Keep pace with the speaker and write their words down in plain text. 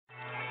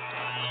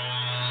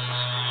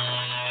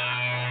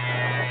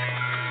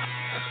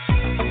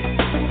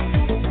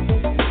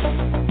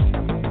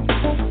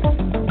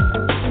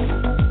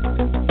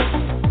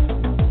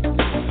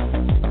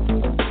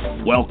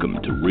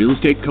Welcome to Real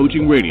Estate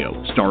Coaching Radio,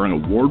 starring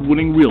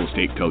award-winning real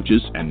estate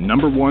coaches and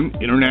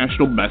 #1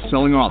 international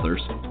best-selling authors,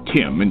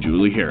 Tim and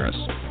Julie Harris.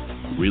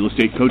 Real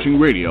Estate Coaching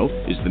Radio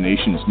is the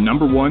nation's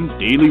 #1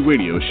 daily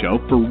radio show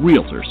for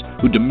realtors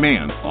who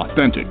demand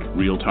authentic,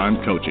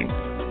 real-time coaching.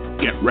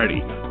 Get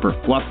ready for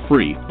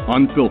fluff-free,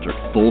 unfiltered,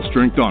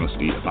 full-strength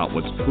honesty about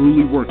what's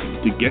truly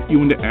working to get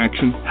you into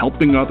action,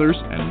 helping others,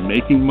 and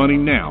making money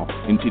now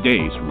in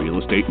today's real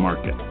estate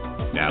market.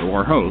 Now to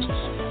our hosts,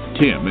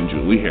 Tim and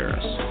Julie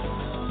Harris.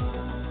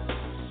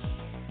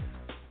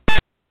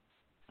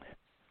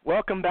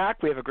 Welcome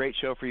back. We have a great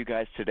show for you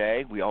guys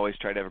today. We always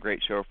try to have a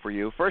great show for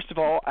you. First of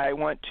all, I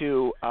want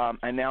to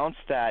announce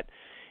that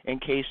in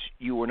case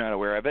you were not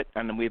aware of it,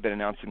 and we've been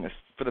announcing this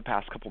for the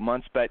past couple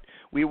months, but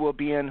we will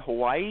be in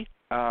Hawaii,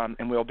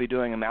 and we'll be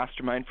doing a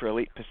mastermind for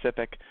Elite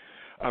Pacific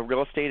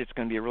Real Estate. It's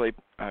going to be a really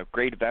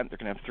great event. They're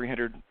going to have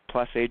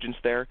 300-plus agents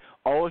there.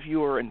 All of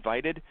you are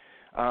invited.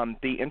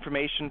 The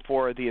information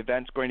for the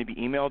event is going to be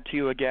emailed to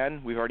you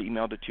again. We've already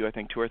emailed it to you, I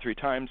think, 2 or 3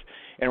 times.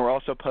 And we're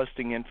also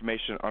posting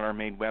information on our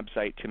main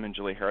website,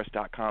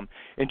 timandjulieharris.com.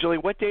 And, Julie,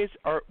 what day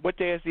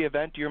is the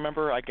event? Do you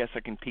remember? I guess I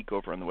can peek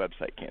over on the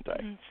website, can't I?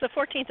 It's the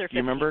 14th or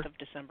 15th of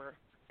December.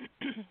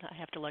 I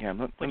have to look. Yeah,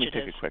 let me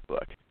take a quick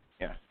look.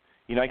 Yeah.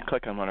 I can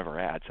click on one of our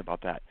ads. How about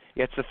that?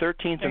 Yeah, it's the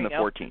 13th and the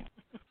 14th.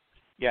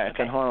 Yeah, it's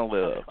in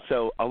Honolulu.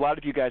 So a lot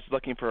of you guys are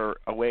looking for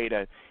a way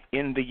to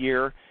end the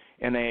year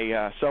in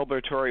a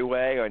celebratory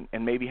way,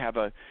 and maybe have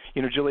a,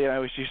 Julie and I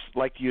always just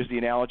like to use the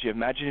analogy of,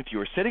 imagine if you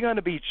were sitting on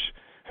a beach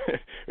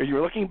or you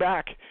were looking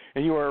back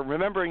and you were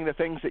remembering the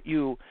things that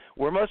you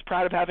were most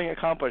proud of having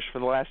accomplished for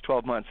the last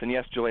 12 months. And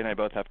yes, Julie and I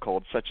both have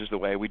colds, such is the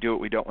way. We do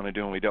what we don't want to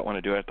do, and we don't want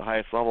to do it at the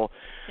highest level.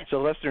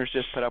 So listeners,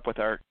 just put up with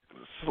our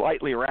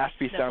slightly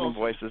raspy sounding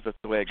voices. That's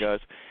the way it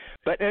goes.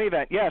 But in any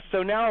event, yes,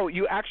 so now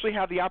you actually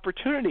have the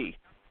opportunity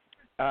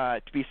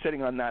to be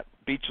sitting on that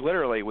beach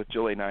literally with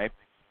Julie and I,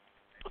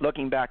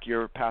 looking back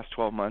your past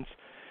 12 months,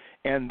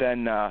 and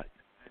then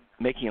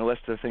making a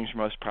list of the things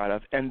you're most proud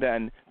of, and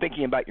then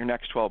thinking about your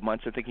next 12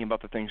 months and thinking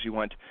about the things you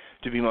want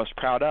to be most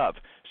proud of.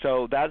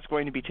 So that's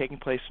going to be taking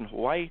place in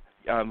Hawaii.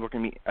 We're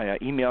going to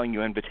be emailing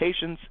you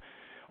invitations,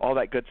 all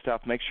that good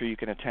stuff. Make sure you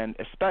can attend,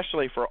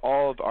 especially for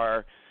all of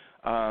our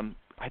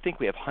I think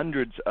we have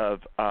hundreds of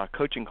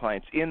coaching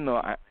clients in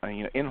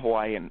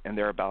Hawaii and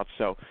thereabouts.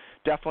 So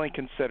definitely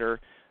consider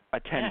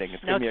attending. Yes,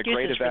 it's going to be a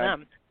great event. For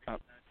them.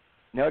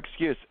 No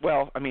excuse.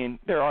 Well, I mean,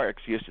 there are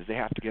excuses. They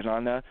have to get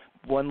on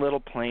one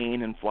little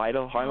plane and fly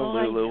to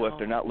Honolulu if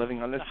they're not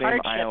living on the same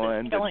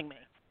island. Is killing me.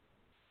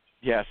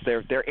 Yes,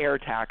 they're air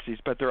taxis,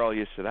 but they're all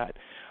used to that.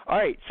 All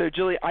right, so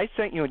Julie, I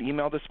sent you an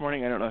email this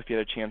morning. I don't know if you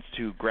had a chance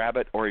to grab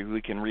it or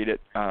we can read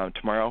it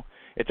tomorrow.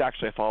 It's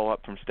actually a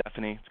follow-up from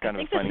Stephanie. It's kind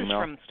of a fun email.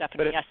 I think this is from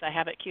Stephanie. Yes, I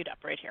have it queued up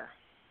right here.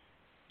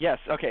 Yes.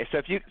 Okay.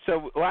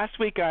 So last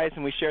week, guys,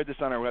 and we shared this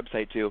on our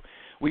website too.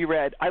 We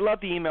read. I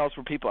love the emails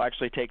where people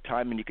actually take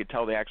time, and you could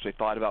tell they actually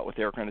thought about what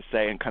they were going to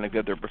say and kind of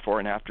give their before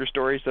and after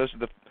stories. Those are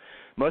the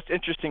most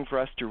interesting for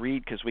us to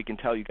read because we can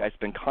tell you guys have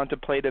been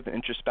contemplative and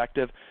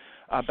introspective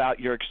about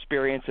your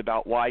experience,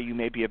 about why you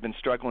maybe have been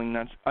struggling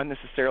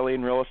unnecessarily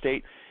in real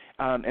estate.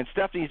 And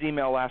Stephanie's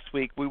email last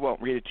week, we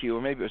won't read it to you,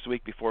 or maybe it was the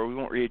week before. We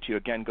won't read it to you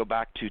again. Go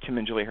back to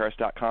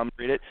timandjulieharris.com and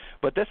read it.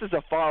 But this is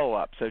a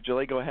follow-up. So,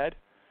 Julie, go ahead.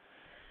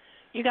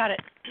 You got it.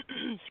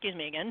 Excuse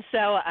me again.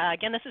 So,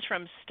 again, this is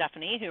from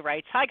Stephanie, who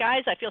writes, "Hi,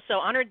 guys. I feel so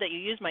honored that you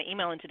used my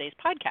email in today's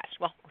podcast."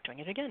 Well, we're doing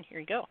it again. Here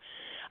you go.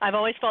 "I've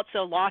always felt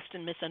so lost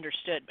and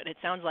misunderstood, but it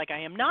sounds like I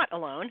am not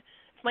alone.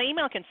 If my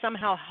email can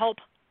somehow help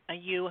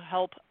you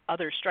help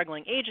other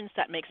struggling agents,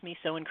 that makes me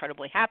so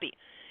incredibly happy.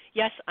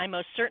 Yes, I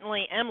most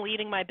certainly am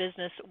leading my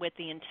business with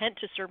the intent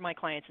to serve my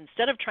clients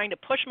instead of trying to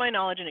push my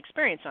knowledge and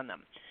experience on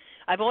them.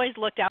 I've always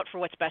looked out for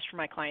what's best for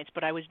my clients,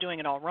 but I was doing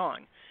it all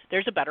wrong.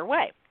 There's a better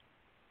way.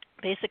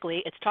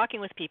 Basically, it's talking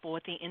with people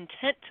with the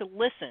intent to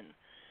listen,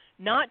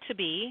 not to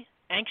be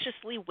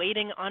anxiously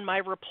waiting on my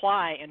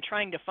reply and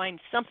trying to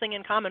find something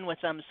in common with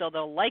them so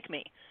they'll like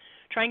me.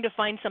 Trying to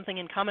find something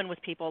in common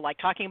with people, like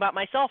talking about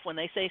myself when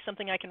they say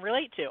something I can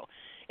relate to,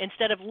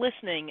 instead of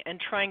listening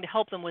and trying to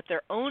help them with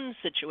their own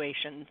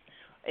situation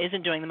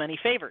isn't doing them any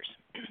favors."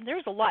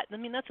 There's a lot. I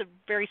mean, that's a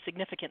very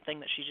significant thing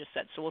that she just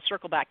said, so we'll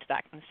circle back to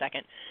that in a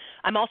second.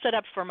 "I'm all set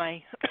up for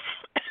my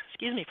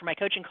for my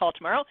coaching call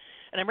tomorrow,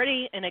 and I'm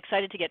ready and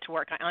excited to get to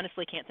work. I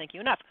honestly can't thank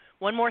you enough.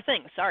 One more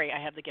thing. Sorry, I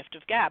have the gift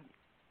of gab.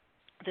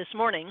 This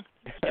morning,"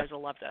 you guys will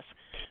love this,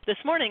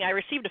 "this morning I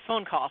received a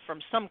phone call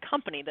from some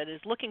company that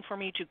is looking for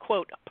me to,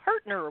 quote,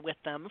 partner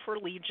with them for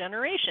lead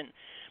generation.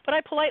 But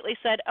I politely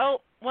said,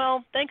 oh,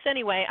 well, thanks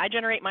anyway. I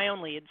generate my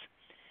own leads."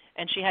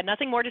 And she had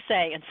nothing more to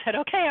say and said,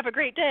 "Okay, have a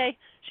great day."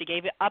 She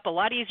gave it up a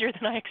lot easier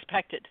than I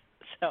expected.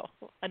 So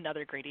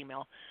another great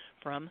email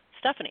from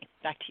Stephanie.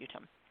 Back to you,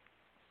 Tim.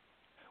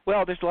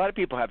 Well, there's a lot of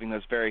people having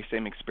those very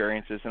same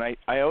experiences, and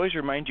I always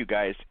remind you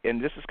guys, and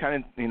this is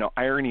kind of,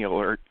 irony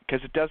alert,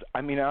 because it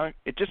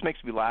just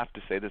makes me laugh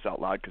to say this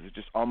out loud because it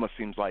just almost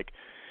seems like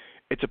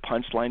it's a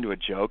punchline to a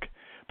joke.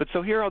 But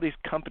so here are all these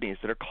companies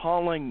that are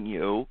calling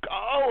you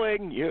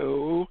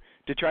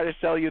to try to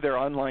sell you their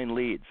online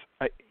leads.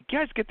 You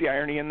guys get the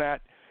irony in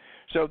that?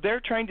 So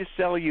they're trying to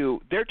sell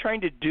you. They're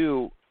trying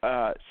to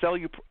sell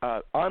you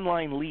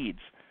online leads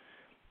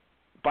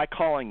by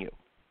calling you.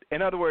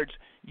 In other words,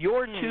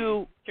 you're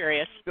too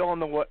curious. Fill in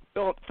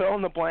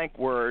the blank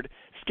word.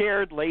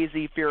 Scared,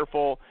 lazy,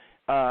 fearful.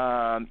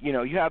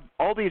 You have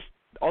all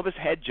this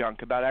head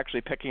junk about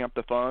actually picking up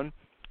the phone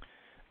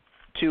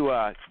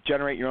to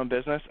generate your own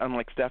business,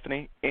 unlike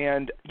Stephanie.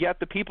 And yet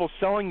the people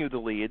selling you the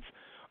leads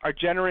are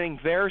generating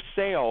their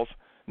sales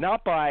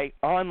not by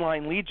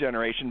online lead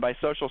generation, by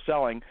social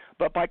selling,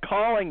 but by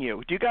calling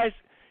you. Do you guys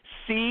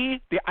see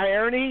the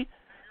irony?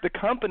 The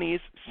companies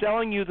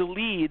selling you the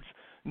leads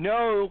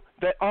know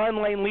that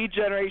online lead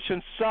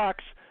generation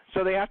sucks,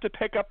 so they have to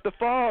pick up the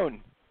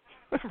phone.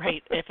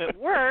 Right. If it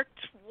worked,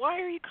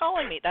 why are you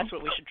calling me? That's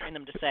what we should train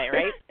them to say,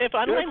 right? If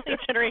online lead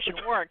generation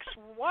works,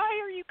 why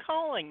are you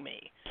calling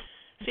me?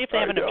 See if they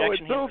have an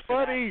objection. It's so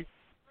funny.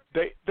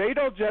 They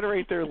don't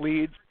generate their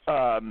leads.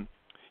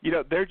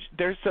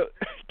 They're so.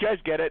 You guys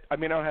get it? I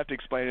mean, I don't have to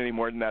explain any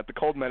more than that. The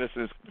cold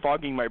medicine is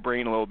fogging my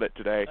brain a little bit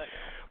today,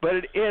 but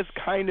it is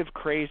kind of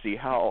crazy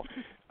how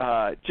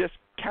just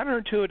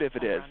counterintuitive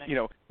it is.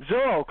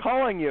 Zillow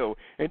calling you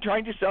and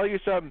trying to sell you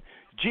some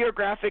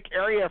geographic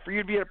area for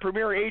you to be a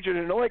premier agent,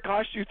 and it only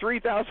costs you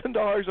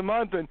 $3,000 a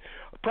month, and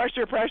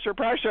pressure,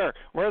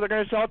 where they're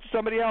going to sell it to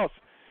somebody else.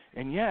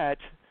 And yet,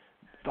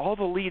 all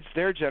the leads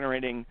they're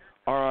generating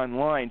are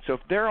online. So if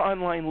their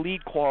online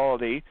lead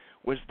quality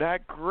was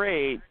that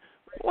great,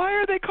 why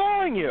are they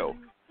calling you?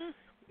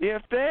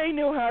 If they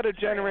knew how to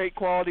generate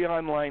quality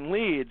online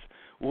leads,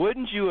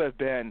 wouldn't you have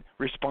been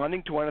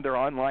responding to one of their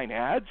online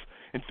ads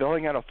and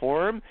filling out a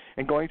form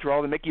and going through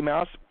all the Mickey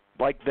Mouse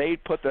like they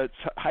put the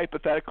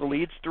hypothetical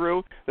leads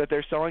through that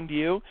they're selling to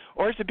you?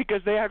 Or is it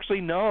because they actually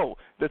know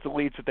that the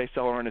leads that they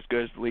sell aren't as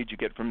good as the leads you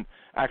get from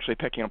actually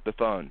picking up the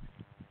phone?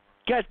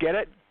 You guys get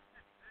it?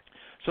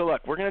 So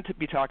look, we're going to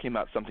be talking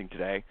about something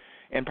today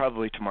and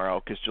probably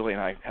tomorrow, because Julie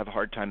and I have a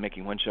hard time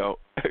making one show,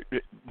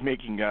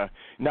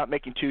 not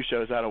making two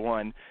shows out of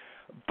one.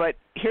 But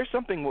here's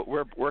something what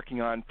we're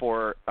working on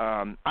for.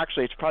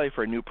 Actually, it's probably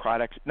for a new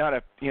product, not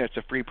a it's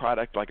a free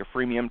product like a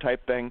freemium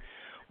type thing,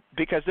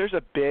 because there's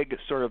a big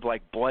sort of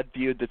like blood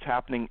feud that's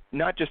happening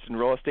not just in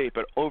real estate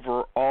but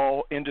over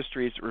all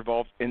industries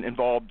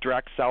involve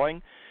direct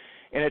selling.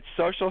 And it's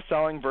social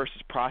selling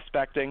versus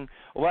prospecting.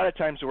 A lot of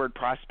times the word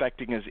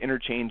prospecting is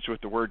interchanged with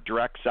the word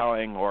direct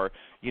selling or,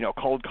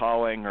 cold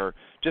calling or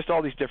just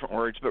all these different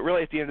words. But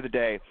really at the end of the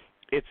day,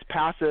 it's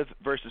passive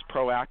versus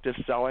proactive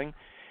selling.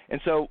 And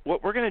so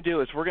what we're going to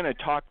do is we're going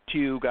to talk to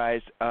you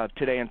guys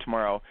today and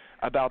tomorrow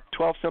about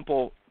 12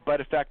 simple but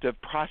effective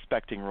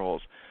prospecting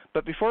rules.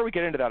 But before we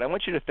get into that, I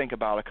want you to think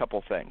about a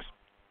couple things.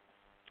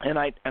 And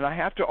I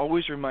have to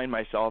always remind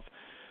myself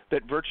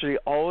that virtually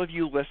all of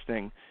you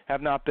listening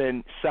have not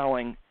been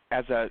selling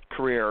as a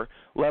career,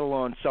 let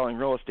alone selling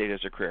real estate as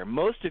a career.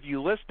 Most of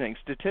you listening,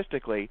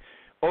 statistically,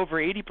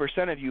 over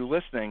 80% of you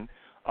listening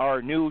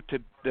are new to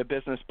the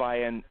business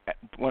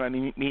when I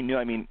mean new,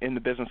 I mean in the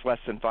business less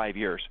than 5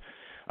 years.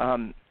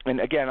 And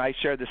again, I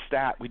shared this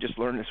stat. We just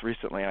learned this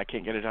recently, and I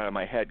can't get it out of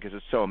my head because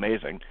it's so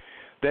amazing,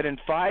 that in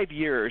 5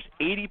 years,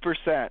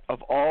 80%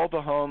 of all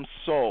the homes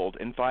sold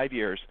in 5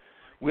 years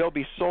will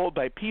be sold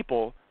by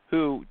people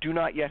who do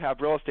not yet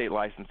have real estate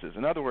licenses.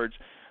 In other words,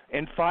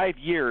 in 5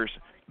 years,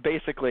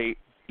 basically,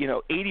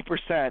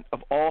 80%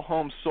 of all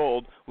homes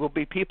sold will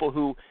be people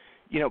who,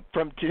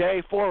 from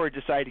today forward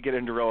decide to get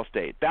into real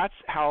estate. That's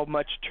how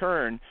much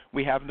churn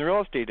we have in the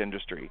real estate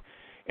industry.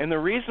 And the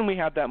reason we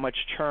have that much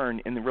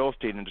churn in the real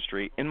estate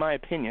industry, in my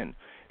opinion,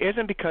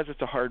 isn't because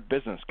it's a hard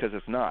business, because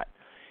it's not.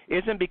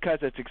 Isn't because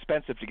it's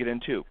expensive to get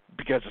into,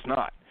 because it's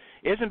not.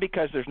 Isn't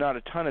because there's not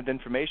a ton of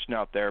information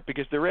out there,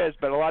 because there is,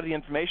 but a lot of the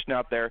information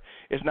out there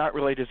is not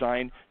really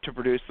designed to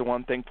produce the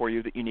one thing for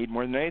you that you need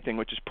more than anything,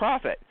 which is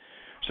profit.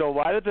 So a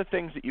lot of the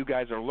things that you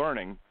guys are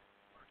learning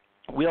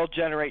will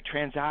generate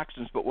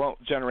transactions but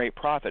won't generate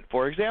profit.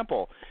 For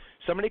example,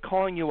 somebody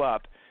calling you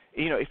up,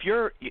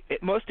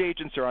 most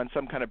agents are on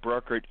some kind of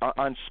broker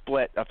on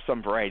split of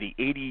some variety,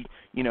 80,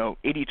 80-20,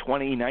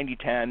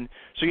 90-10.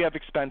 So you have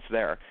expense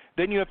there.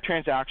 Then you have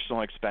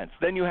transactional expense.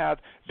 Then you have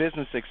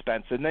business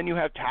expense. And then you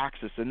have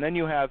taxes. And then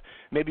you have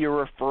maybe a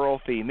referral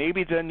fee.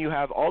 Maybe then you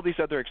have all these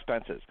other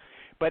expenses.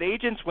 But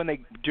agents, when they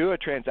do a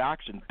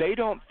transaction, they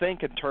don't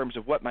think in terms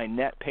of what my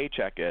net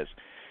paycheck is.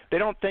 They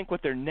don't think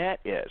what their net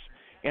is.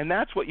 And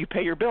that's what you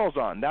pay your bills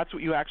on. That's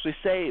what you actually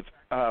save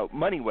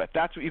money with.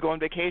 That's what you go on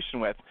vacation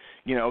with.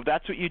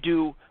 That's what you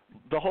do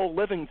the whole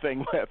living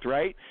thing with,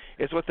 right?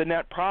 Is with the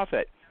net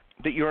profit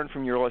that you earn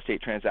from your real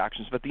estate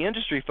transactions. But the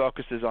industry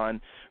focuses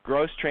on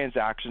gross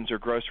transactions or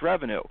gross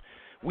revenue.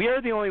 We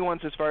are the only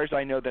ones, as far as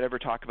I know, that ever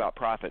talk about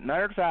profit.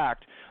 Matter of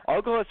fact,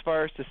 I'll go as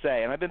far as to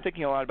say, and I've been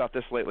thinking a lot about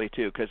this lately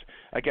too, because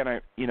again, I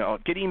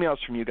get emails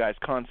from you guys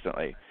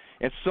constantly,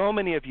 and so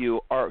many of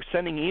you are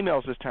sending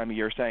emails this time of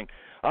year saying,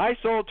 I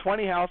sold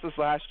 20 houses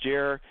last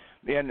year,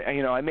 and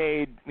I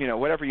made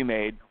whatever you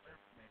made,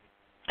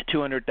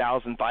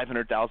 200,000,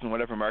 500,000,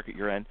 whatever market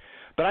you're in,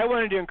 but I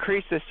wanted to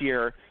increase this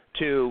year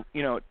to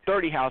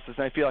 30 houses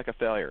and I feel like a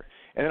failure.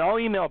 And then I'll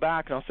email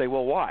back and I'll say,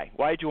 well, why?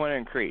 Why did you want to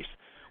increase?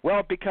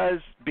 Well,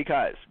 because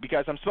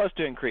I'm supposed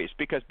to increase,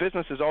 because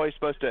business is always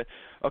supposed to.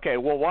 Okay,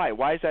 well, why?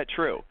 Why is that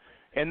true?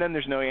 And then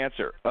there's no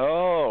answer.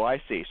 Oh,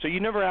 I see. So you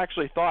never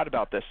actually thought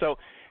about this. So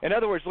in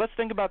other words, let's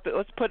think about that.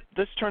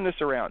 Let's turn this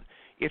around.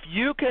 If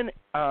you can,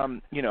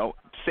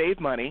 save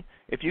money,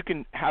 if you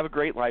can have a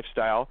great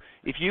lifestyle,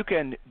 if you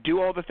can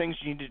do all the things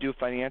you need to do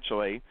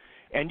financially,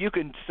 and you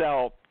can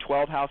sell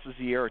 12 houses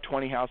a year or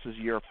 20 houses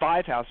a year or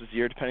 5 houses a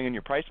year, depending on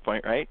your price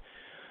point, right?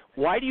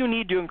 Why do you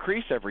need to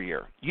increase every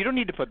year? You don't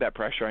need to put that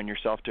pressure on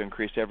yourself to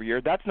increase every year.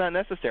 That's not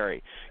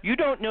necessary. You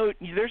don't know.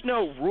 There's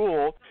no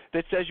rule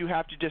that says you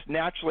have to just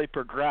naturally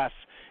progress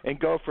and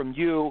go from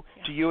you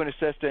to you and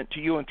assistant to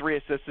you and 3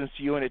 assistants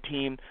to you and a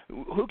team.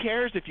 Who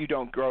cares if you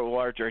don't grow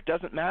larger? It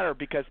doesn't matter,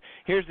 because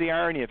here's the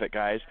irony of it,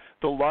 guys.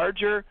 The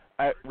larger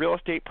a real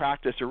estate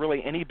practice or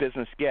really any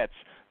business gets,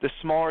 the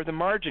smaller the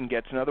margin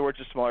gets. In other words,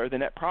 the smaller the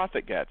net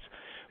profit gets.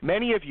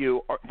 Many of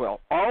you,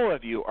 all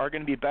of you, are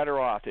going to be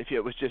better off if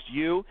it was just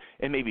you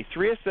and maybe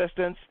 3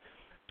 assistants,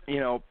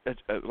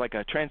 like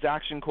a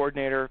transaction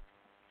coordinator,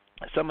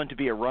 someone to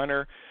be a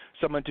runner,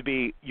 someone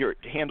to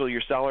handle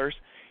your sellers.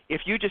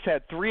 If you just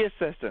had 3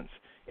 assistants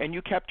and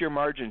you kept your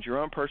margins, your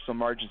own personal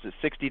margins, at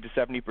 60 to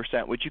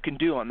 70%, which you can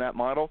do on that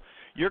model,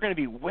 you're going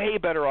to be way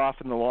better off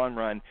in the long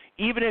run,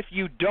 even if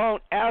you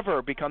don't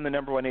ever become the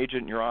number 1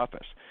 agent in your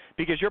office,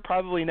 because your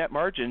probably net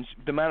margins,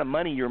 the amount of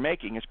money you're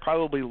making, is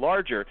probably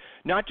larger,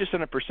 not just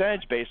on a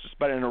percentage basis,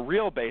 but on a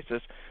real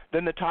basis,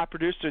 than the top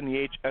producer in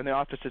the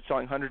office that's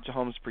selling hundreds of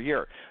homes per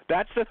year.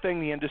 That's the thing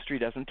the industry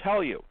doesn't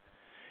tell you,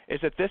 is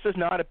that this is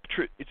not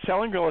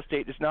selling real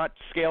estate is not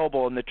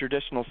scalable in the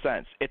traditional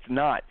sense. It's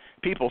not.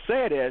 People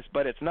say it is,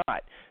 but it's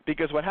not,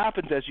 because what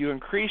happens as you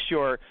increase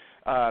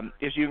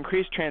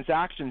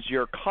transactions,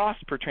 your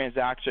cost per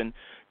transaction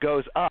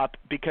goes up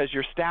because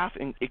your staff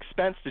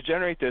expense to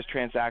generate those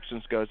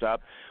transactions goes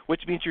up,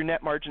 which means your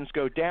net margins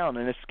go down.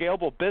 In a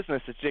scalable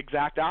business, it's the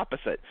exact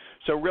opposite.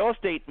 So real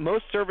estate,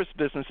 most service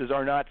businesses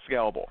are not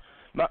scalable.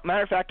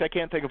 Matter of fact, I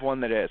can't think of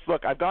one that is.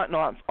 Look, I've gotten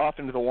off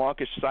into the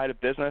wonkish side of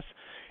business,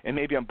 and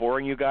maybe I'm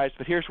boring you guys,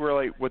 but here's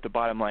really what the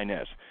bottom line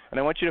is. And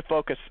I want you to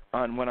focus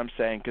on what I'm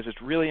saying, because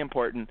it's really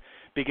important,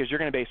 because you're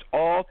going to base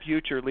all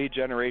future lead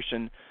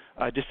generation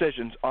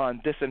decisions on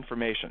this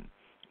information.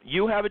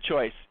 You have a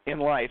choice in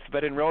life,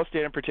 but in real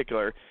estate in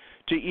particular,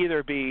 to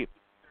either be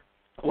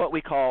what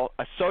we call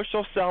a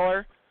social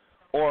seller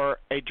or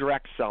a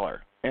direct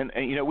seller. And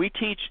we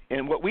teach,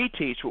 and what we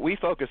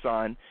focus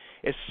on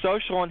is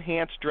social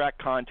enhanced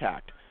direct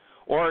contact.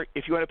 Or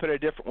if you want to put it a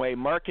different way,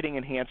 marketing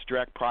enhanced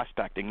direct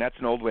prospecting. That's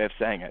an old way of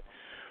saying it.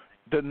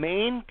 The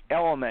main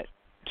element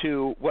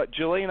to what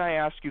Julie and I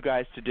ask you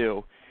guys to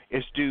do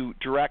is do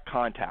direct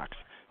contacts.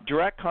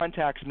 Direct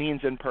contacts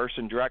means in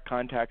person. Direct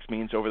contacts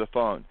means over the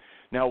phone.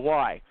 Now,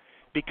 why?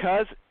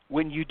 Because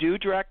when you do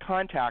direct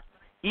contact,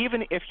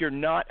 even if you're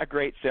not a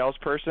great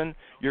salesperson,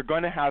 you're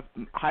going to have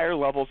higher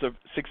levels of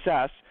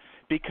success,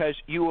 because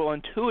you will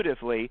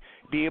intuitively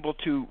be able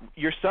to,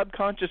 your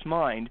subconscious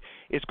mind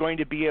is going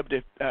to be able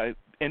to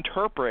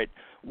interpret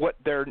what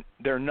their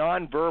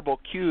nonverbal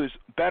cues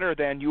better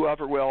than you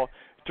ever will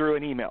through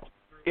an email.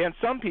 And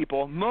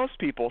most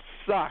people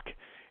suck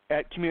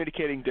at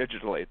communicating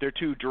digitally. They're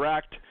too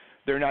direct.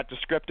 They're not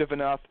descriptive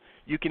enough.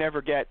 You can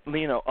never get,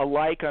 a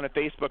like on a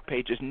Facebook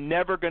page is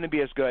never going to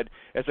be as good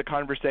as a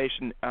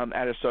conversation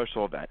at a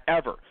social event,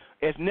 ever.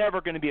 It's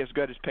never going to be as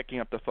good as picking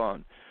up the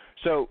phone.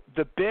 So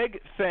the big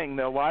thing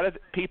that a lot of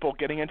people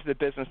getting into the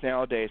business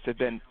nowadays have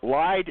been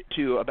lied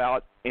to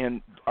about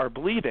and are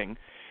believing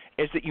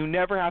is that you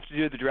never have to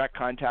do the direct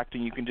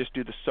contacting. You can just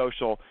do the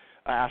social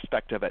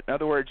aspect of it. In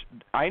other words,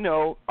 I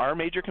know our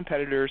major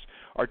competitors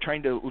are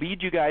trying to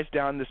lead you guys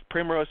down this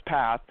primrose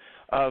path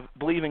of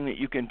believing that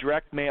you can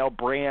direct mail,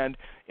 brand,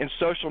 and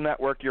social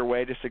network your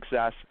way to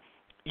success.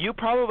 You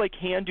probably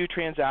can do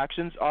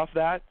transactions off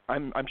that.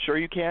 I'm sure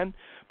you can,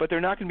 but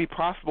they're not going to be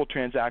profitable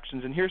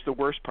transactions, and here's the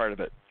worst part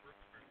of it.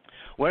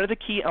 One of the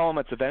key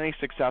elements of any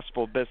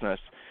successful business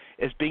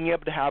is being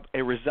able to have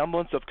a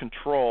resemblance of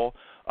control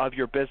of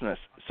your business.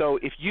 So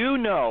if you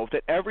know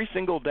that every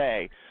single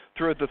day,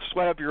 through the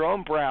sweat of your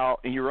own brow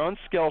and your own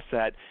skill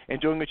set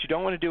and doing what you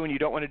don't want to do and you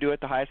don't want to do at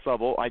the highest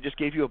level, I just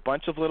gave you a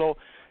bunch of little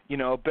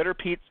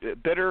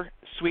bitter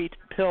sweet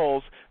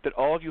pills that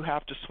all of you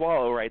have to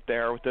swallow right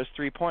there with those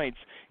 3 points.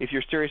 If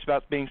you're serious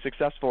about being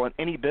successful in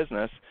any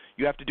business,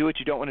 you have to do what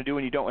you don't want to do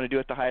and you don't want to do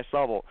at the highest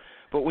level.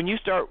 But when you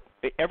start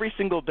every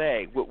single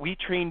day, what we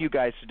train you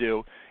guys to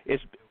do is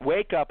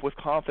wake up with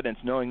confidence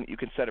knowing that you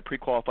can set a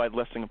pre-qualified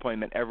listing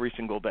appointment every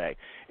single day.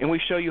 And we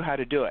show you how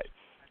to do it.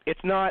 It's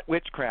not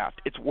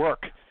witchcraft. It's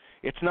work.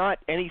 It's not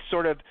any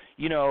sort of,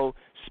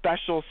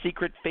 special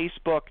secret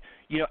Facebook,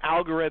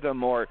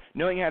 algorithm or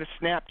knowing how to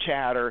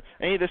Snapchat or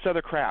any of this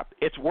other crap.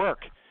 It's work.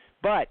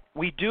 But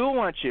we do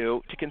want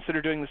you to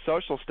consider doing the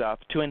social stuff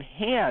to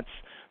enhance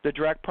the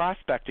direct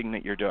prospecting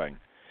that you're doing.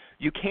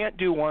 You can't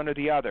do one or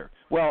the other.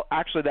 Well,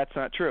 actually, that's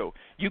not true.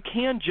 You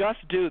can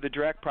just do the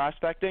direct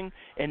prospecting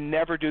and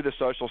never do the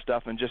social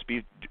stuff and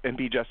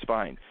be just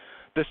fine.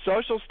 The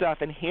social stuff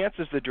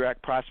enhances the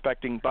direct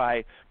prospecting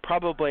by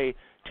probably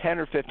 10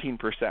 or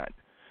 15%.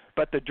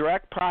 But the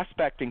direct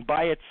prospecting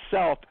by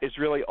itself is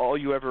really all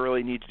you ever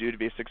really need to do to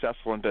be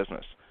successful in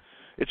business.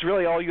 It's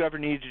really all you ever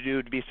need to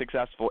do to be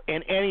successful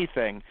in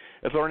anything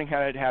is learning how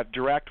to have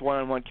direct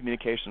one-on-one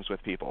communications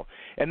with people.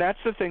 And that's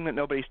the thing that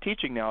nobody's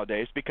teaching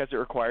nowadays because it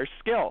requires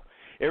skill.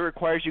 It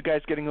requires you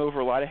guys getting over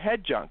a lot of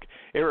head junk.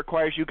 It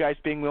requires you guys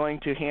being willing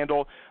to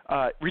handle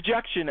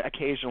rejection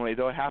occasionally,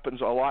 though it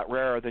happens a lot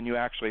rarer than you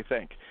actually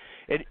think.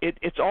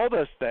 It's all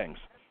those things.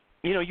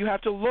 You know, you have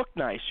to look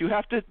nice. You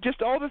have to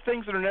just all the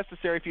things that are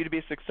necessary for you to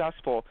be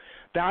successful.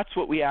 That's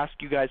what we ask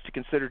you guys to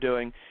consider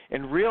doing,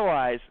 and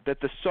realize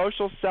that the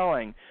social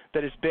selling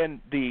that has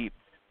been the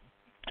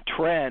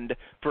trend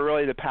for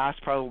really the past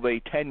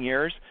probably 10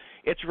 years,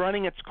 it's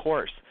running its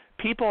course.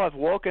 People have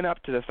woken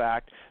up to the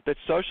fact that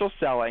social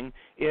selling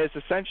is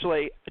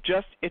essentially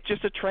just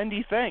a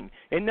trendy thing.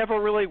 It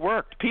never really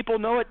worked. People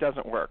know it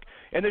doesn't work.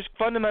 And there's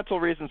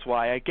fundamental reasons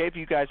why. I gave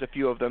you guys a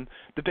few of them,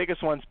 the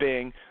biggest ones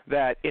being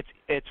that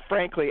it's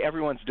frankly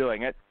everyone's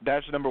doing it.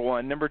 That's number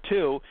one. Number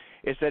two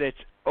is that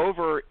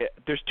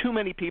there's too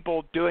many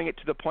people doing it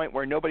to the point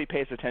where nobody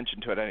pays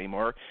attention to it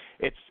anymore.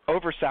 It's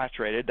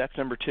oversaturated. That's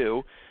number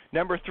two.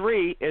 Number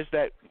three is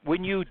that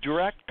when you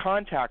direct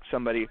contact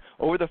somebody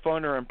over the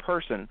phone or in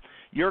person,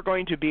 you're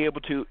going to be able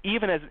to,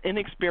 even as an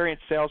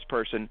inexperienced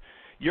salesperson,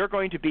 you're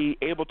going to be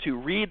able to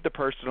read the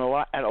person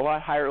at a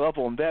lot higher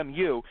level than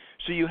you,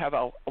 so you have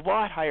a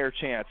lot higher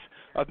chance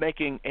of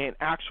making an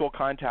actual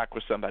contact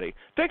with somebody.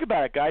 Think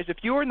about it, guys. If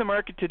you were in the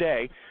market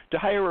today to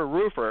hire a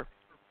roofer,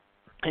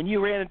 and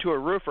you ran into a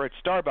roofer at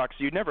Starbucks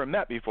you'd never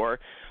met before,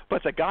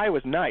 but the guy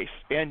was nice,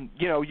 and,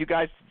 you know, you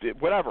guys,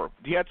 whatever,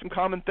 you had some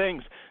common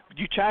things.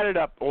 You chatted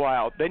up a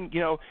while. Then, you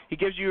know, he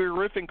gives you your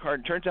roofing card,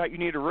 and turns out you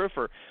need a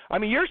roofer. I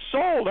mean, you're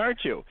sold, aren't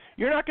you?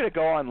 You're not going to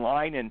go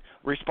online and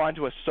respond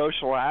to a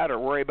social ad or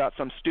worry about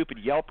some stupid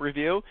Yelp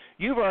review.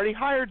 You've already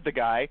hired the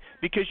guy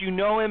because you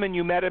know him and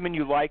you met him and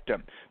you liked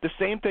him. The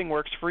same thing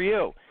works for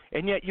you.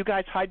 And yet you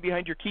guys hide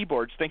behind your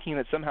keyboards thinking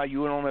that somehow you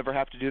will never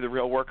have to do the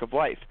real work of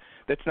life.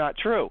 That's not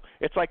true.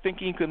 It's like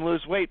thinking you can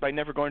lose weight by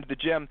never going to the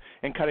gym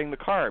and cutting the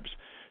carbs.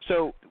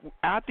 So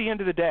at the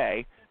end of the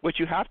day, what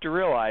you have to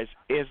realize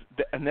is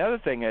another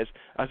thing is,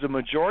 as a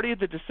majority of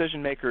the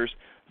decision makers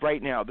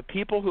right now, the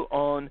people who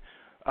own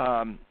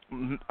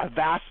a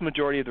vast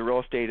majority of the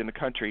real estate in the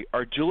country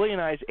are Julie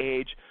and I's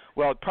age,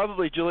 well,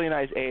 probably Julie and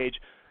I's age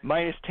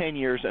minus 10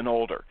 years and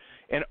older.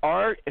 And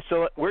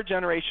so we're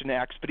Generation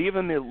X, but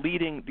even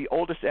the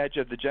oldest edge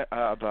of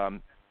the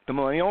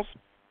millennials,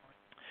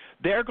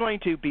 they're going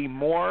to be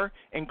more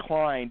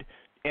inclined,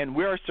 and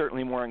we're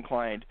certainly more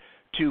inclined,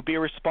 to be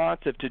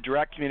responsive to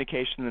direct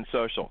communication than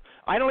social.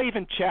 I don't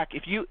even check.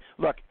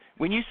 Look,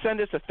 when you send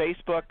us a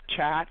Facebook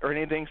chat or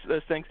anything,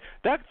 those things,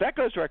 that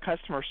goes to our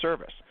customer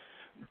service.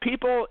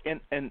 People,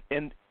 and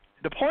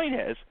the point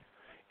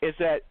is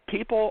that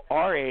people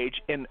our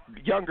age and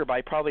younger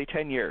by probably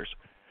 10 years,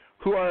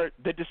 who are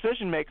the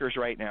decision makers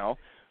right now,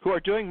 who are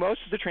doing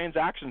most of the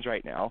transactions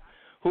right now,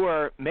 who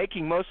are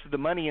making most of the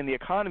money in the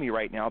economy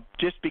right now,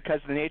 just because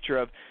of the nature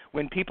of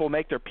when people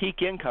make their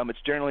peak income, it's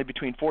generally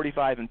between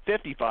 45 and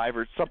 55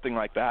 or something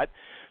like that.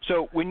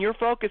 So when you're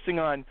focusing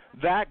on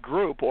that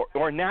group,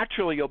 or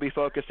naturally you'll be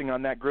focusing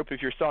on that group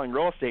if you're selling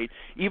real estate,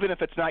 even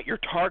if it's not your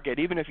target,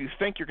 even if you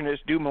think you're going to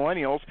just do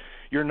millennials,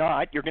 you're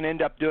not. You're going to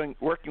end up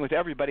working with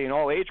everybody in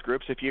all age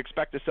groups. If you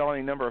expect to sell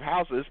any number of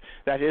houses,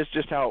 that is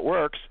just how it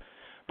works.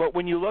 But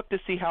when you look to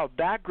see how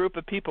that group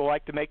of people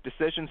like to make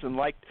decisions and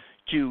like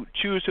to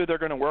choose who they're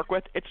going to work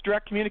with, it's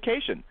direct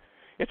communication.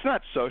 It's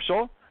not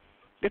social.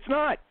 It's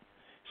not.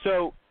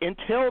 So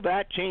until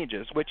that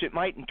changes, which it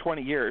might in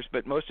 20 years,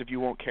 but most of you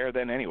won't care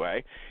then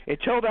anyway,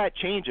 until that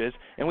changes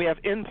and we have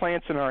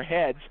implants in our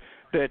heads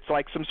that's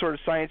like some sort of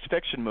science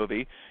fiction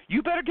movie,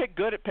 you better get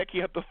good at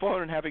picking up the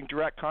phone and having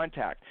direct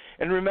contact.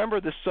 And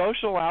remember, the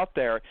social out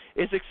there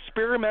is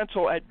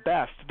experimental at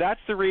best. That's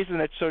the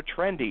reason it's so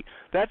trendy.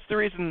 That's the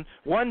reason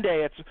one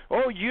day it's,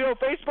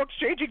 Facebook's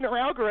changing their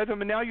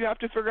algorithm and now you have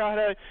to figure out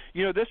how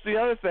to, this, the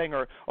other thing.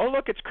 Or,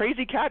 look, it's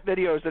crazy cat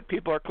videos that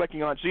people are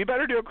clicking on, so you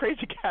better do a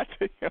crazy cat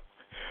video.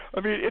 I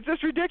mean, it's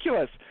just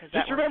ridiculous.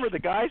 Just remember, the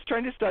guys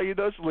trying to sell you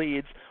those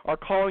leads are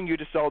calling you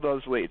to sell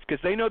those leads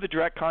because they know the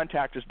direct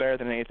contact is better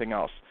than anything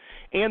else.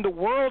 And the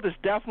world is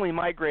definitely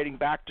migrating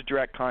back to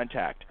direct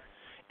contact.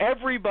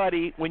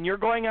 Everybody, when you're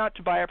going out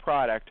to buy a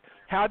product,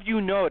 have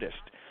you noticed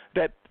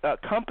that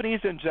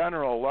companies in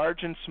general,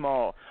 large and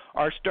small,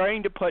 are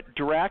starting to put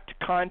direct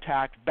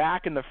contact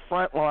back in the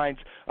front lines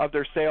of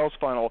their sales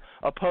funnel,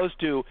 opposed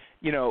to,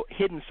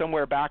 hidden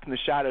somewhere back in the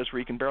shadows where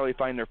you can barely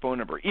find their phone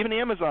number. Even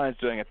Amazon is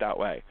doing it that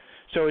way.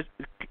 So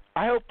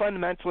I hope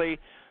fundamentally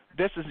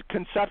this is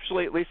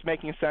conceptually at least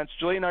making sense.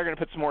 Julie and I are going to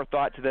put some more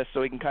thought to this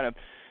so we can kind of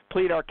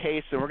plead our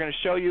case, and we're going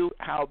to show you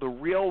how the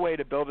real way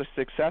to build a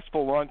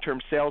successful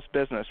long-term sales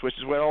business, which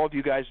is what all of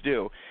you guys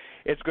do,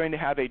 It's going to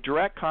have a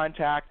direct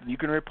contact, and you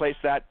can replace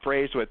that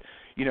phrase with,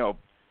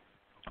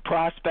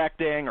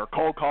 prospecting or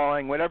cold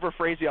calling, whatever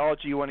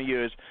phraseology you want to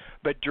use.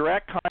 But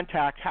direct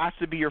contact has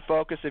to be your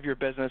focus of your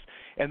business.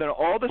 And then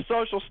all the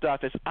social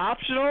stuff is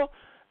optional,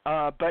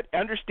 but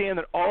understand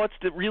that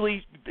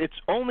its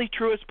only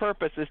truest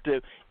purpose is to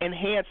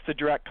enhance the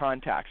direct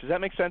contacts. Does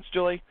that make sense,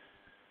 Julie?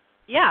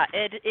 Yeah,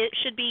 it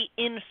should be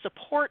in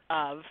support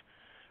of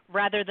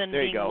rather than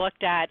being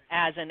looked at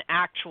as an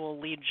actual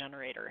lead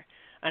generator.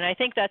 And I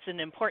think that's an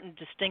important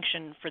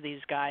distinction for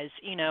these guys.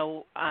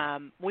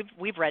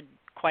 We've read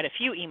quite a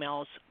few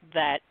emails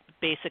that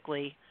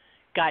basically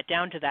got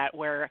down to that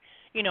where,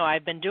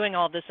 I've been doing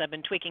all this, I've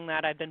been tweaking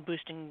that, I've been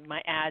boosting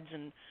my ads,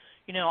 and,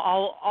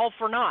 all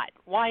for naught.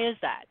 Why is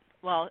that?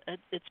 Well,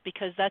 it's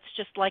because that's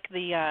just like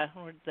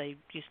they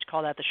used to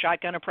call that the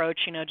shotgun approach,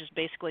 just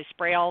basically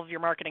spray all of your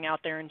marketing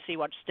out there and see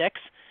what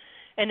sticks.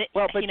 And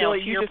Julie,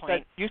 you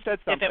said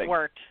something. If it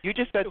worked. You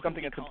just said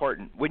something that's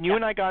important. When you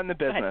and I got in the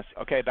business,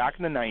 back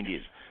in the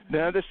 90s,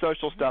 none of the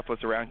social stuff was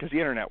around because the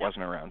Internet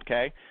wasn't around,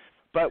 okay?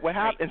 But what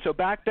happened, and so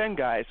back then,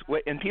 guys,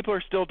 and people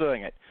are still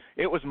doing it,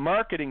 it was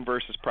marketing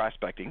versus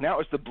prospecting. That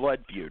was the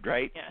blood feud,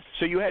 right? Yes.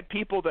 So you had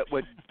people that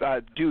would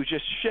do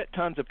just shit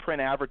tons of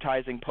print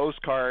advertising,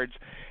 postcards,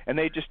 and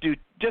they just do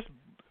just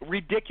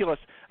ridiculous.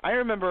 I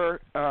remember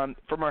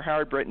from our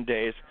Howard Britton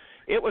days,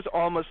 it was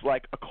almost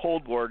like a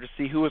Cold War to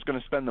see who was going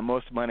to spend the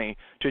most money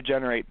to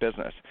generate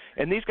business.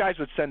 And these guys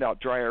would send out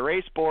dry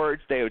erase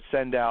boards. They would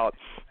send out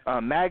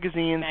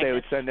magazines. They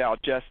would send out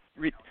just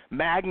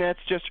magnets,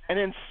 just an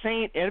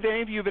insane – and if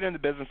any of you have been in the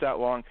business that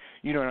long,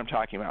 you know what I'm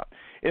talking about.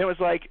 And it was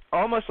like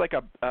almost like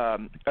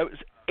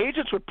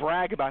agents would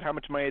brag about how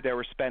much money they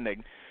were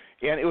spending,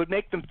 and it would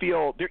make them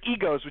feel – their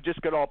egos would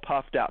just get all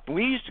puffed up. And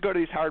we used to go to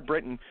these Howard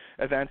Britton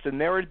events,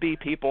 and there would be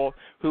people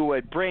who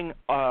would bring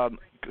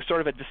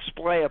sort of a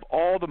display of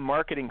all the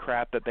marketing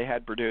crap that they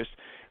had produced.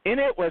 In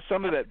it was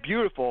some of it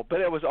beautiful, but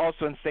it was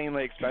also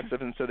insanely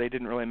expensive, and so they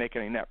didn't really make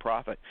any net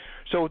profit.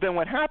 So then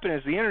what happened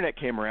is the Internet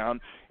came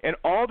around, and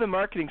all the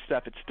marketing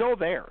stuff, it's still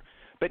there.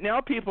 But now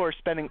people are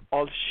spending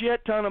a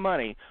shit ton of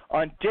money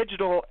on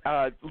digital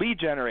lead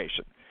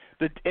generation.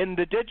 And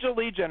the digital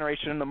lead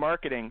generation and the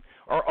marketing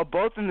are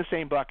both in the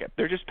same bucket.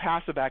 They're just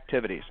passive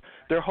activities.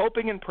 They're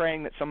hoping and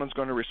praying that someone's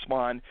going to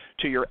respond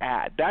to your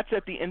ad. That's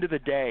at the end of the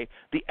day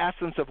the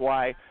essence of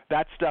why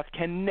that stuff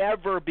can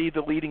never be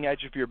the leading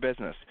edge of your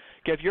business.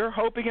 If you're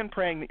hoping and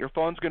praying that your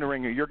phone's going to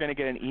ring or you're going to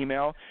get an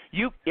email,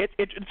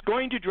 it's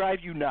going to drive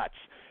you nuts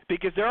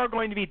because there are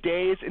going to be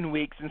days and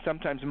weeks and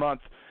sometimes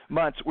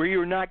months where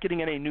you're not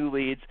getting any new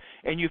leads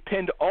and you've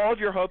pinned all of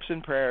your hopes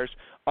and prayers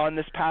on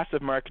this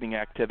passive marketing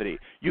activity.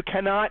 You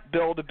cannot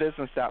build a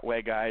business that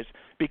way, guys,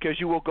 because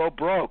you will go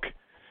broke.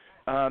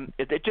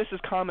 It just is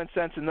common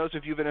sense, and those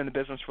of you who've been in the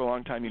business for a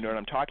long time, you know what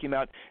I'm talking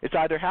about. It's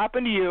either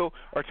happened to you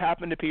or it's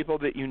happened to people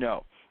that you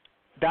know.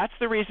 That's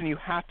the reason you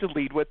have to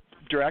lead with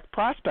direct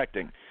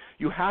prospecting.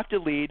 You have to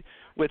lead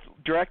with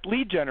direct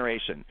lead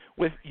generation,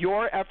 with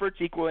your efforts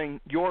equaling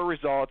your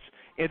results,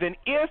 and then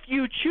if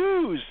you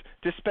choose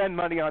to spend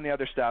money on the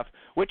other stuff,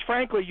 which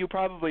frankly you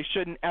probably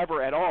shouldn't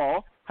ever at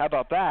all, how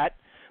about that?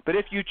 But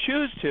if you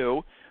choose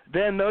to,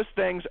 then those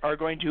things are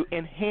going to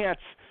enhance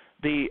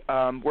the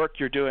work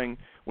you're doing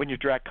when you're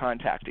direct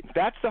contacting.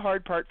 That's the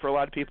hard part for a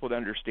lot of people to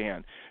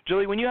understand.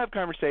 Julie, when you have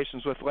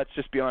conversations with, let's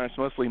just be honest,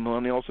 mostly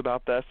millennials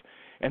about this,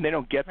 and they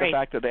don't get the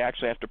fact that they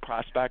actually have to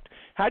prospect,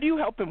 how do you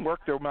help them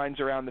work their minds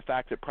around the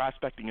fact that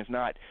prospecting is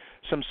not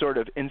some sort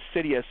of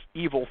insidious,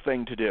 evil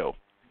thing to do?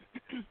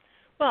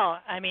 Well,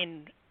 I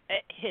mean,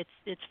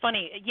 it's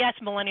funny. Yes,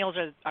 millennials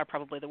are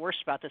probably the worst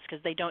about this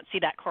because they don't see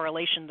that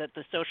correlation that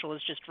the social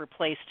has just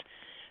replaced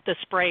the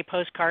spray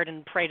postcard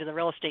and pray to the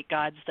real estate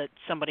gods that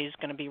somebody's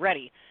going to be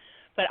ready.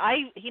 But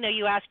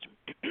you asked,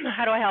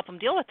 how do I help them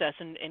deal with this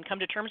and come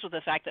to terms with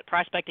the fact that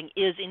prospecting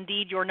is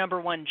indeed your number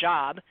one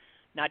job,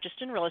 not just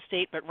in real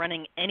estate, but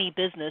running any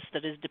business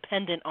that is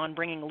dependent on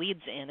bringing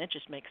leads in. It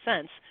just makes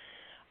sense.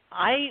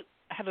 I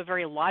have a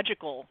very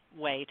logical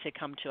way to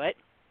come to it,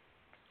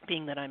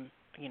 being that I'm,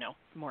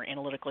 more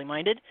analytically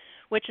minded,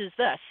 which is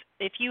this.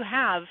 If you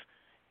have,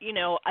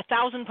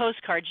 1,000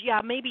 postcards,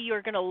 maybe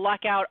you're going to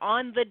luck out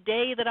on the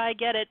day that I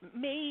get it.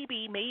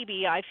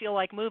 Maybe I feel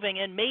like moving,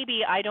 and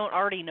maybe I don't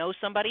already know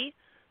somebody.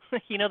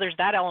 There's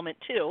that element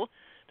too,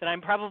 that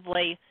I'm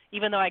probably,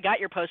 even though I got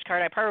your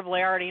postcard, I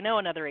probably already know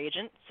another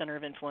agent, center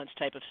of influence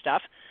type of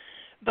stuff.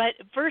 But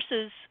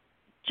versus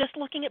just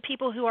looking at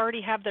people who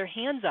already have their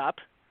hands up,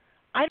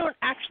 I don't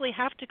actually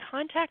have to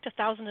contact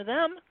 1,000 of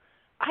them.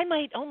 I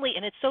might only,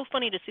 and it's so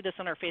funny to see this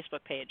on our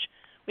Facebook page.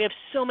 We have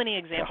so many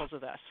examples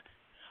of this.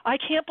 I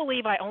can't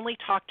believe I only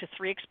talked to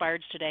 3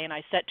 expireds today, and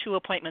I set 2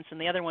 appointments,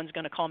 and the other one's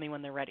going to call me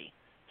when they're ready.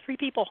 3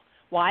 people.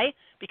 Why?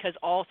 Because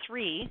all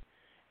 3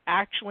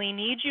 actually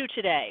need you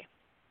today.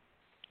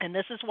 And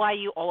this is why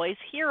you always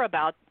hear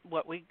about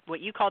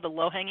what you call the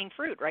low-hanging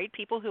fruit, right?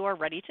 People who are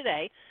ready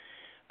today.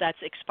 That's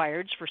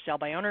expireds for sale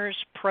by owners,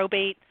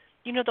 probate,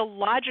 the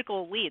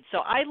logical leads. So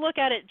I look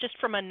at it just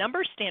from a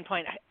numbers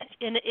standpoint,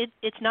 and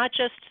it's not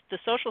just the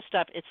social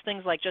stuff. It's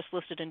things like just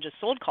listed and just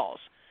sold calls.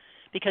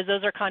 because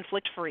those are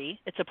conflict-free.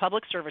 It's a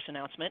public service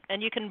announcement,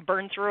 and you can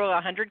burn through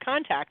 100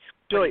 contacts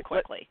pretty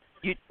quickly.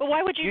 But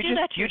why would you do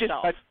that to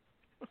yourself?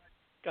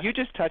 You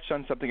just touched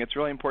on something. It's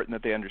really important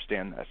that they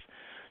understand this.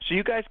 So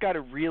you guys got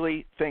to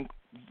really think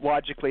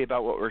logically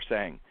about what we're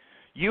saying.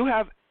 You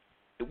have,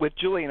 with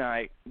Julie and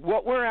I,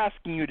 what we're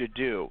asking you to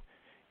do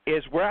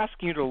is we're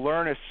asking you to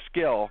learn a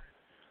skill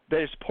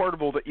that is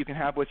portable, that you can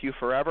have with you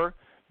forever,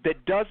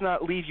 that does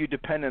not leave you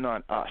dependent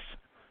on us,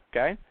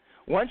 okay?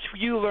 Once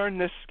you learn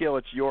this skill,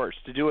 it's yours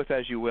to do with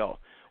as you will.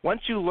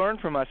 Once you learn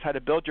from us how to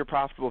build your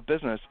profitable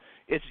business,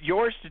 it's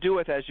yours to do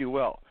with as you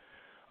will.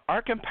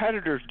 Our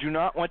competitors do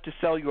not want to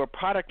sell you a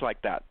product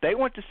like that. They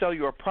want to sell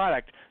you a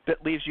product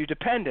that leaves you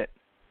dependent.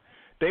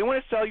 They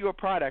want to sell you a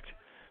product.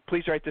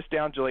 Please write this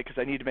down, Julie, because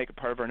I need to make it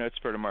part of our notes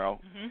for tomorrow.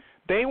 Mm-hmm.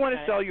 They want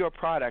to sell you a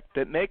product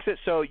that makes it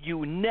so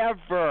you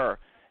never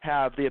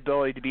have the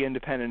ability to be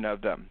independent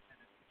of them.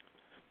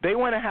 They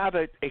want to have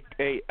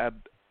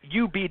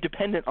you be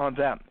dependent on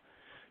them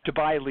to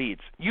buy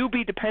leads. You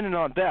be dependent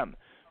on them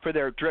for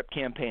their drip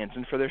campaigns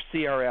and for their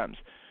CRMs.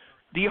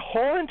 The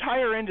whole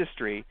entire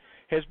industry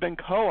has been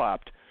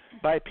co-opted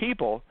by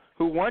people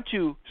who want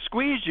to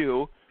squeeze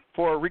you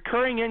for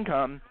recurring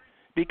income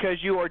because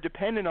you are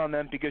dependent on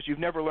them because you've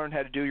never learned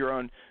how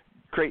to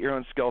create your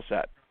own skill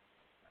set.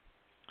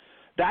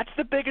 That's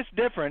the biggest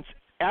difference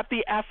at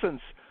the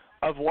essence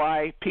of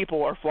why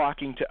people are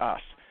flocking to us,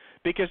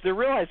 because they're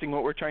realizing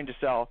what we're trying to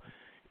sell.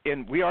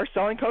 And we are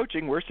selling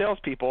coaching. We're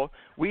salespeople.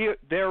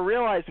 They're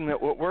realizing that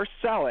what we're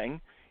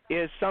selling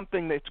is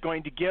something that's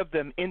going to give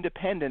them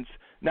independence,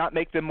 not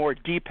make them more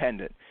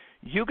dependent.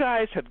 You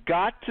guys have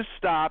got to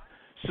stop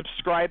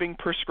subscribing,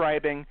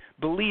 prescribing,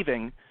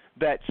 believing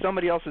that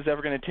somebody else is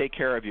ever going to take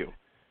care of you.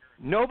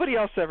 Nobody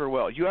else ever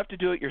will. You have to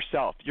do it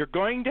yourself. You're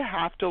going to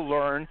have to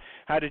learn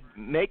how to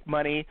make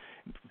money,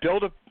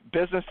 build a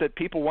business that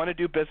people want to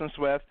do business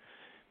with.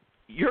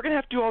 You're going to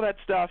have to do all that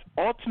stuff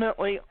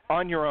ultimately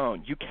on your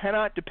own. You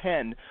cannot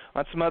depend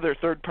on some other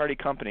third-party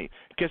company,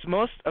 because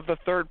most of the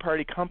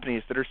third-party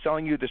companies that are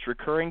selling you this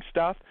recurring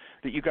stuff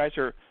that you guys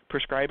are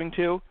prescribing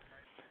to,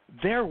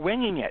 they're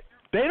winging it.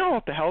 They don't know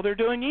what the hell they're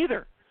doing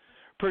either.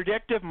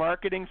 Predictive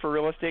marketing for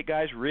real estate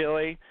guys,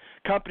 really?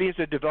 Companies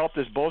that develop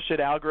this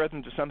bullshit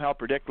algorithm to somehow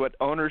predict what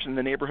owners in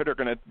the neighborhood are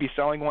going to be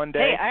selling one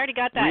day? Hey, I already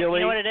got that. Really?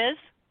 You know what it is?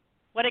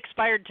 What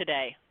expired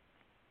today?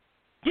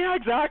 Yeah,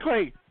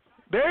 exactly.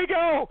 There you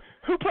go.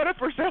 Who put a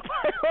for sale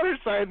by owner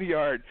sign in the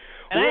yard?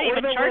 And I didn't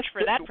even charge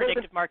for that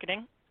predictive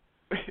marketing.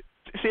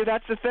 See,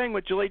 that's the thing,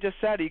 what Julie just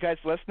said. Are you guys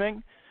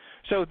listening?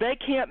 So they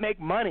can't make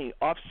money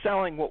off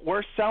selling what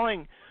we're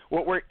selling,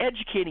 what we're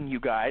educating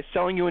you guys,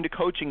 selling you into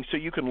coaching so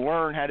you can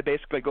learn how to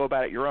basically go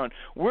about it your own.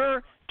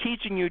 We're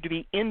teaching you to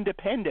be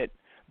independent.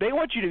 They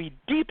want you to be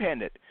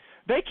dependent.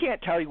 They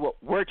can't tell you what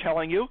we're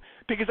telling you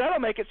because that'll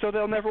make it so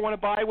they'll never want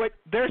to buy what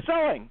they're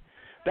selling.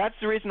 That's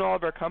the reason all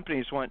of our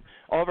competitors want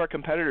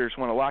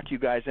to lock you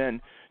guys in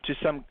to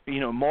some,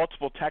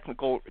 multiple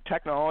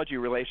technology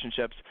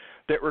relationships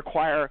that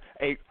require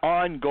a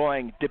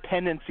ongoing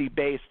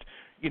dependency-based,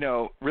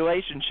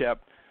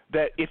 relationship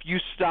that if you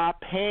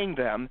stop paying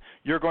them,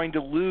 you're going to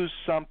lose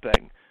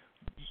something.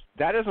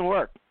 That doesn't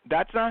work.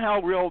 That's not how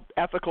real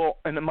ethical,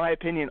 and in my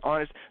opinion,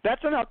 honest,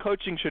 that's not how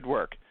coaching should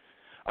work.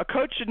 A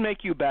coach should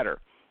make you better.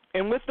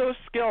 And with those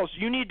skills,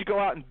 you need to go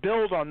out and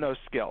build on those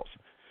skills.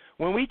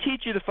 When we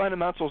teach you the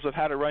fundamentals of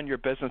how to run your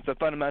business, the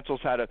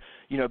fundamentals how to,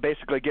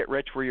 basically get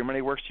rich where your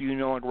money works so you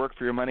no longer work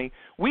for your money,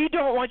 we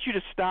don't want you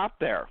to stop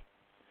there.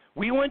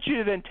 We want you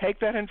to then take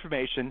that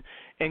information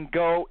and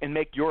go and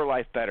make your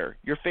life better,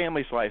 your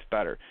family's life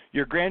better,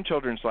 your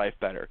grandchildren's life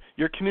better,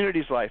 your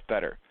community's life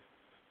better.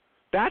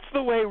 That's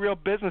the way real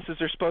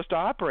businesses are supposed to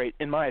operate,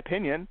 in my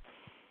opinion.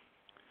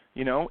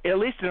 At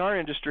least in our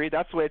industry,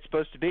 that's the way it's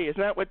supposed to be. Isn't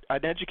that what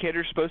an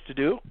educator is supposed to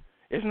do?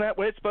 Isn't that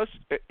what it's supposed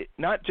to –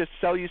 not just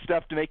sell you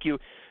stuff to make you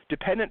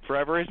dependent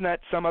forever. Isn't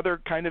that some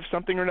other kind of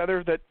something or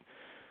another that –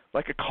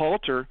 like a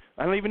cult or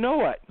I don't even know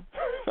what,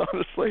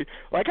 honestly.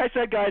 Like I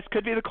said, guys,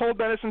 could be the cold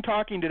medicine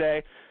talking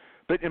today,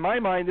 but in my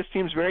mind this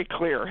seems very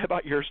clear. How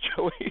about yours,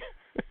 Julie?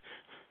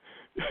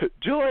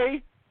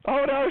 Julie?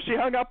 Oh, no, she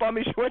hung up on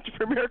me. She went to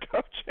Premier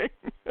Coaching.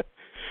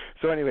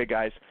 So anyway,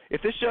 guys,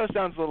 if this show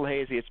sounds a little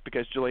hazy, it's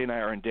because Julie and I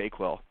are in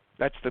Dayquil.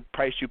 That's the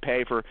price you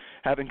pay for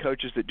having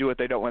coaches that do what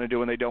they don't want to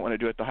do and they don't want to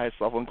do at the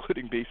highest level,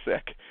 including be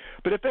sick.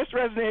 But if this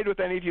resonated with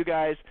any of you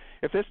guys,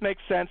 if this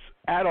makes sense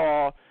at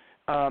all,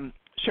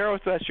 share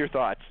with us your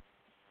thoughts.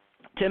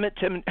 Tim at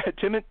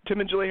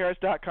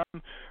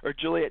timandjulieharris.com or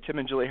Julie at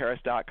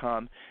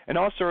timandjulieharris.com. And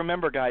also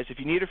remember, guys, if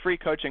you need a free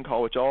coaching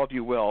call, which all of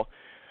you will,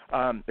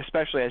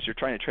 especially as you're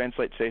trying to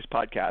translate today's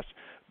podcast,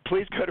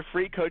 please go to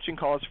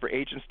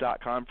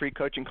freecoachingcallsforagents.com,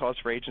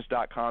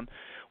 freecoachingcallsforagents.com.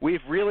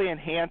 We've really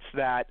enhanced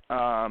that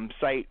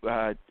site.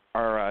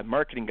 Our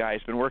marketing guy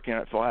has been working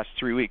on it for the last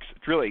 3 weeks.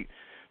 It's really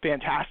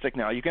fantastic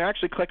now. You can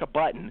actually click a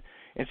button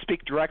and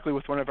speak directly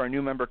with one of our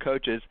new member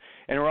coaches.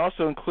 And we're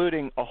also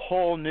including a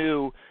whole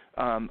new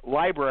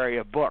library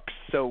of books.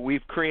 So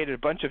we've created a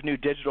bunch of new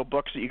digital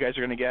books that you guys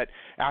are going to get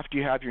after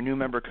you have your new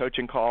member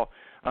coaching call.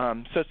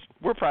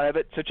 We're proud of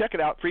it. So check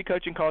it out,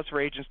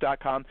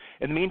 freecoachingcallsforagents.com.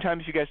 In the meantime,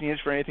 if you guys need us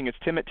for anything, it's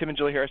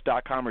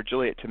tim@timandjulieharris.com or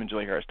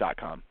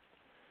julie@timandjulieharris.com.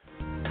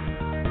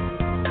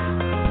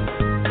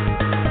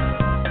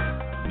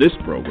 This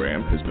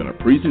program has been a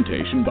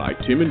presentation by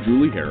Tim and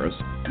Julie Harris,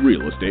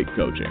 Real Estate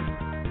Coaching.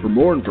 For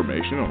more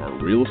information on our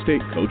real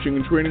estate coaching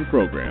and training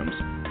programs,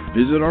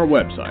 visit our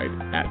website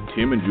at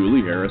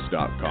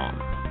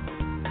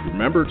timandjulieharris.com.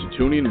 Remember to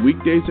tune in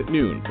weekdays at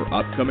noon for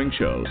upcoming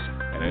shows.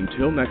 And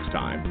until next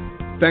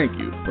time, thank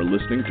you for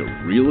listening to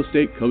Real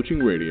Estate Coaching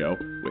Radio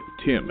with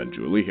Tim and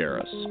Julie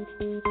Harris.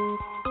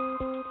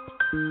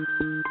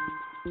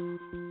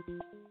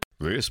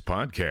 This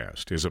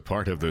podcast is a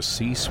part of the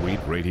C-Suite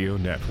Radio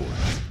Network.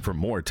 For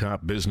more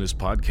top business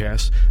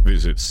podcasts,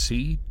 visit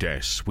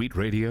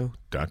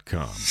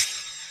c-suiteradio.com.